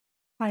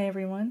Hi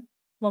everyone,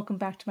 welcome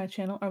back to my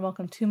channel, or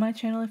welcome to my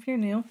channel if you're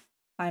new.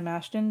 I'm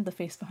Ashton, the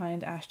face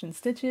behind Ashten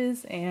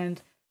Stitches,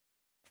 and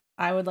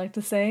I would like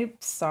to say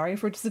sorry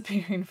for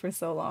disappearing for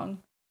so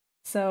long.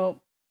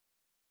 So,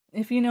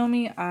 if you know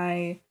me,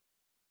 I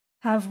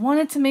have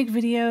wanted to make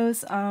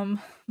videos,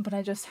 but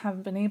I just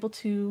haven't been able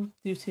to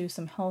due to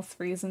some health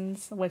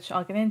reasons, which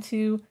I'll get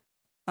into.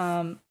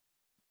 But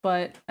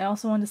I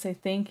also wanted to say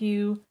thank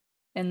you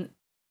and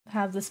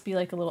have this be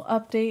like a little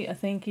update, a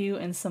thank you,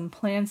 and some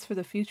plans for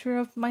the future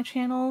of my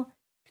channel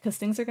because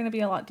things are going to be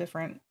a lot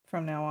different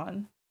from now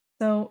on.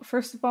 So,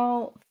 first of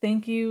all,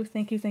 thank you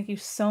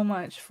so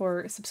much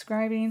for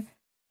subscribing.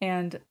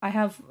 And I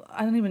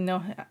don't even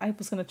know, I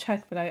was going to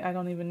check, but I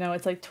don't even know.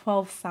 It's like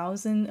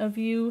 12,000 of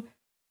you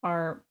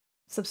are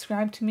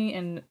subscribed to me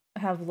and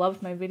have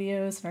loved my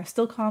videos and are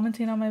still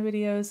commenting on my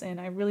videos, and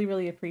I really,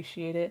 really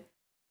appreciate it.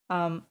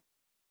 Um,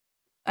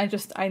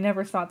 I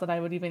never thought that I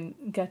would even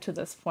get to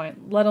this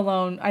point, let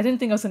alone, I didn't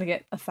think I was gonna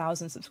get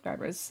 1,000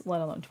 subscribers, let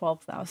alone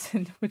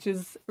 12,000, which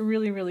is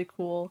really, really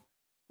cool.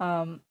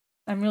 I'm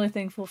really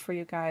thankful for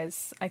you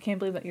guys. I can't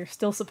believe that you're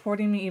still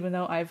supporting me even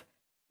though I've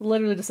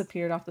literally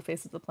disappeared off the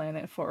face of the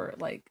planet for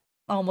like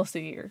almost a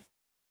year.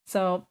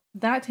 So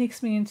that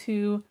takes me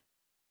into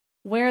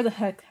where the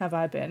heck have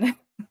I been?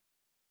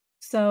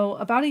 So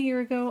about a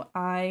year ago,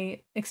 I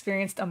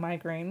experienced a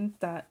migraine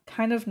that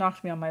kind of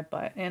knocked me on my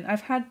butt, and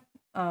I've had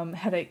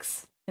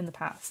headaches in the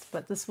past,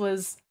 but this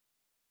was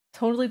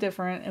totally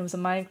different. It was a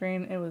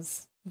migraine. It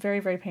was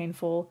very, very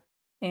painful,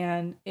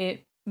 and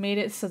it made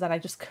it so that I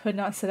just could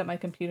not sit at my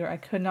computer. I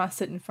could not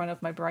sit in front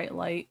of my bright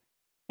light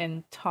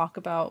and talk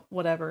about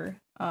whatever,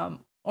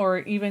 or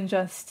even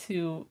just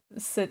to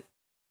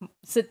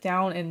sit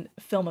down and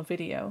film a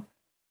video.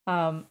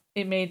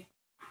 It made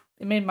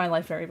my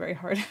life very, very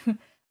hard.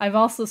 I've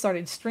also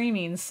started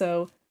streaming,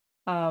 so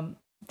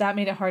that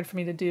made it hard for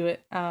me to do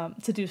it,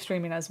 to do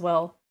streaming as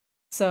well.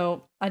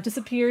 So I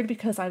disappeared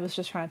because I was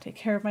just trying to take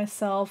care of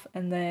myself,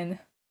 and then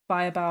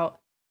by about,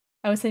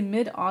 I would say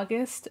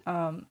mid-August,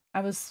 I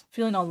was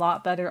feeling a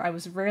lot better. I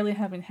was rarely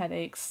having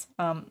headaches.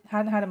 Hadn't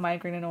had a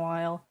migraine in a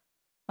while,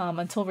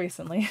 until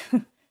recently,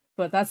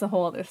 but that's a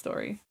whole other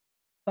story.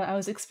 But I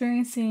was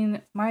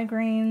experiencing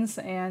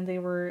migraines, and they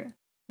were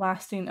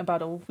lasting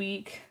about a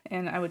week,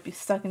 and I would be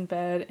stuck in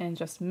bed and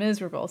just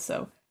miserable.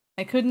 So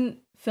I couldn't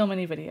film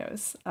any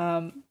videos.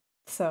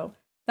 So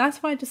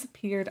that's why I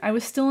disappeared. I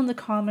was still in the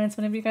comments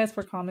whenever you guys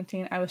were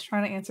commenting. I was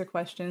trying to answer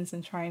questions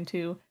and trying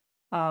to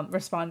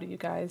respond to you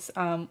guys.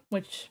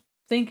 Which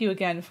thank you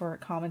again for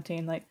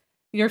commenting. Like,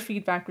 your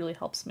feedback really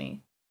helps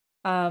me.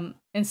 And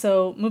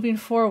so moving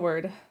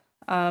forward,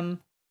 I'm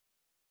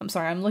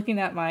sorry, I'm looking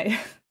at my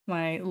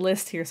my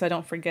list here so I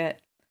don't forget.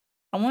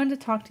 I wanted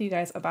to talk to you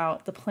guys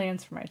about the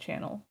plans for my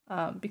channel,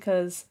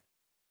 because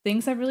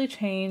things have really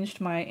changed,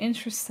 my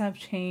interests have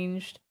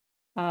changed,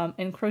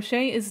 and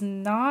crochet is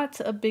not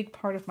a big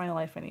part of my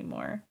life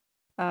anymore.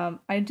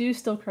 I do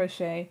still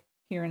crochet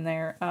here and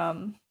there,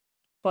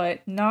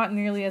 but not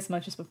nearly as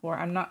much as before.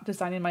 I'm not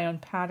designing my own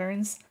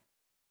patterns.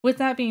 With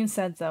that being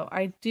said, though,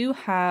 I do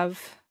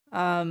have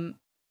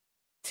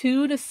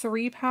 2 to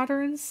 3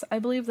 patterns, I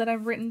believe, that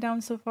I've written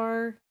down so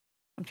far.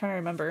 I'm trying to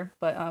remember,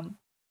 but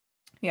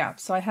yeah,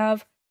 so I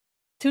have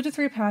 2 to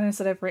 3 patterns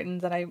that I've written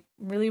that I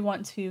really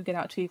want to get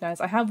out to you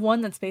guys. I have one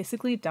that's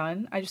basically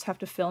done. I just have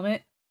to film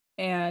it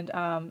and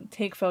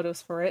take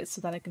photos for it so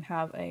that I can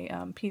have a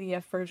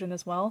PDF version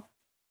as well.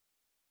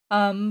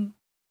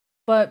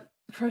 But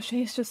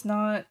crochet is just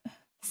not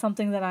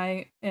something that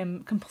I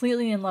am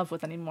completely in love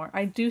with anymore.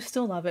 I do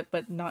still love it,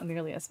 but not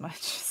nearly as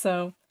much.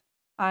 So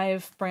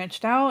I've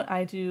branched out.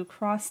 I do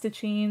cross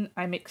stitching.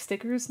 I make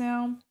stickers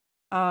now.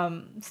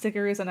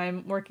 Stickers, and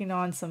I'm working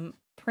on some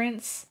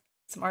prints,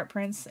 some art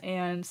prints,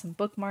 and some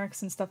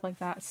bookmarks and stuff like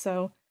that.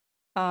 So,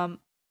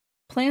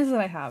 plans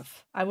that I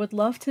have. I would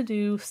love to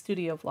do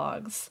studio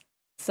vlogs.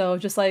 So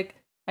just like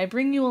I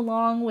bring you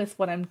along with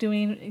what I'm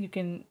doing, you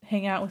can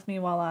hang out with me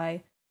while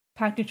I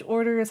package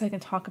orders. I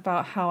can talk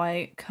about how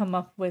I come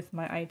up with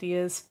my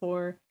ideas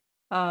for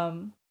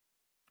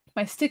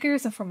my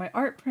stickers and for my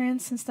art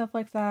prints and stuff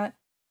like that.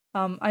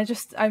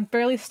 I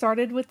barely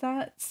started with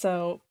that,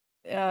 so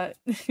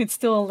it's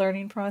still a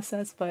learning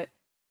process, but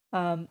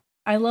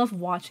I love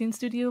watching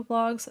studio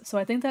vlogs, so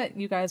I think that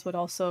you guys would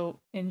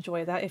also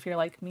enjoy that if you're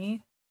like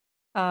me.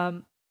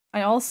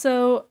 I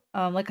also,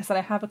 like I said,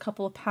 I have a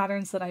couple of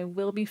patterns that I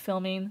will be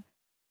filming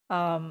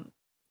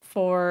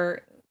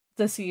for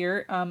this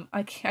year.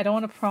 I don't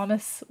want to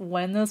promise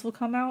when those will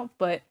come out,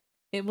 but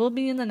it will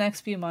be in the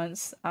next few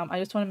months. I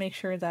just want to make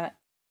sure that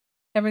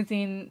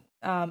everything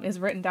is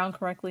written down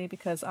correctly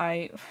because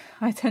I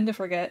tend to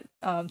forget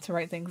to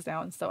write things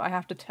down, so I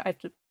have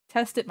to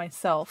test it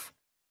myself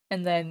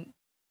and then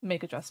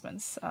make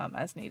adjustments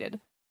as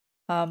needed.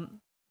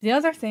 The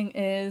other thing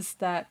is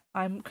that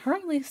I'm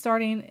currently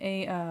starting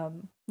a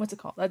what's it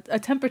called? A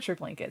temperature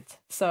blanket.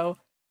 So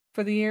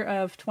for the year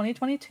of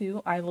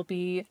 2022, I will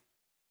be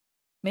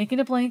making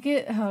a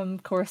blanket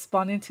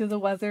corresponding to the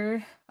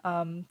weather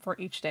for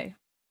each day.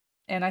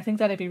 And I think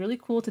that it'd be really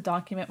cool to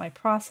document my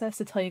process,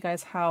 to tell you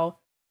guys how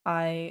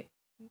I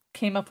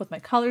came up with my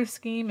color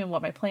scheme and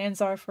what my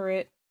plans are for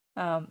it.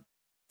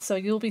 So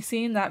you'll be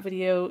seeing that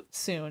video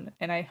soon,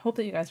 and I hope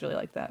that you guys really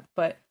like that.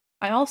 But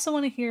I also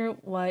want to hear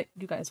what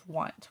you guys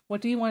want.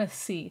 What do you want to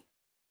see?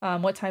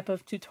 What type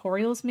of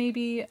tutorials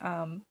maybe?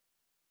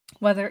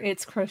 Whether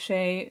it's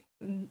crochet,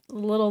 a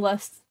little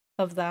less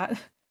of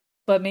that,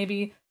 but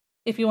maybe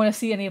if you want to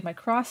see any of my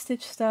cross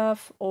stitch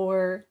stuff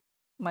or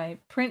my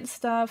print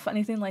stuff,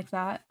 anything like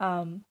that,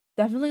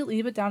 definitely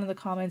leave it down in the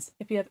comments.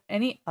 If you have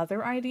any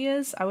other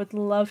ideas, I would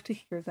love to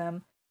hear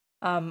them.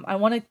 I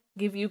want to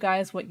give you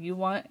guys what you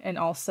want and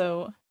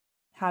also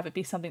have it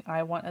be something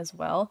I want as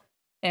well.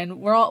 And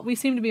we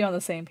seem to be on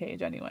the same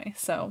page anyway,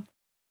 so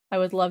I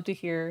would love to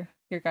hear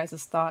your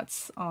guys'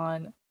 thoughts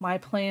on my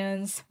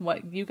plans,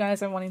 what you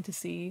guys are wanting to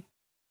see.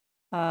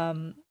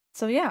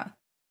 So yeah,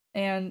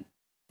 and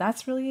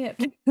that's really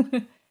it.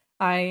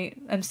 I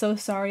am so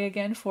sorry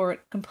again for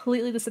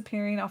completely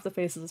disappearing off the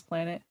face of this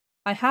planet.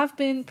 I have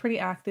been pretty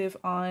active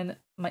on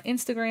my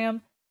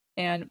Instagram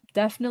and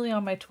definitely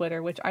on my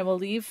Twitter, which I will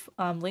leave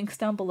links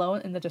down below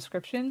in the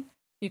description.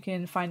 You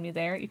can find me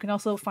there. You can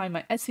also find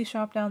my Etsy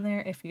shop down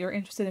there if you're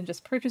interested in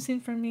just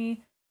purchasing from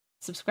me.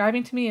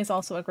 Subscribing to me is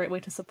also a great way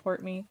to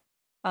support me.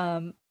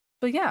 But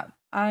yeah,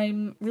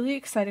 I'm really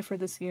excited for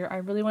this year. I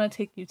really want to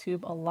take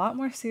YouTube a lot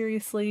more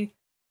seriously.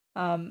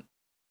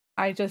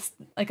 I just,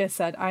 like I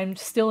said, I'm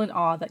still in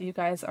awe that you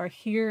guys are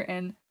here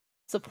and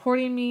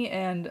supporting me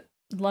and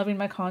loving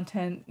my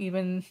content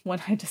even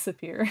when I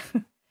disappear.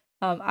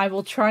 I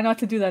will try not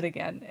to do that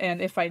again,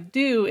 and if I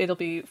do, it'll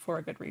be for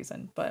a good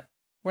reason, but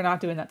we're not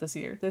doing that this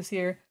year. This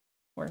year,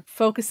 we're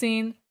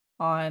focusing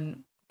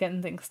on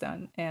getting things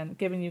done and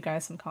giving you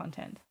guys some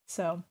content.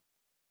 So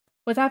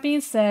with that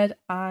being said,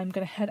 I'm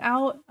gonna head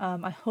out.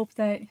 I hope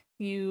that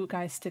you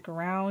guys stick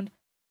around.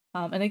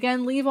 And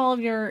again, leave all of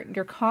your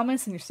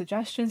comments and your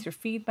suggestions, your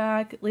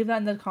feedback. Leave that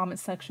in the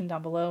comments section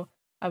down below.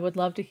 I would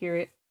love to hear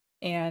it.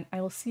 And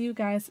I will see you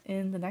guys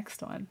in the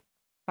next one.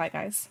 Bye,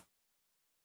 guys.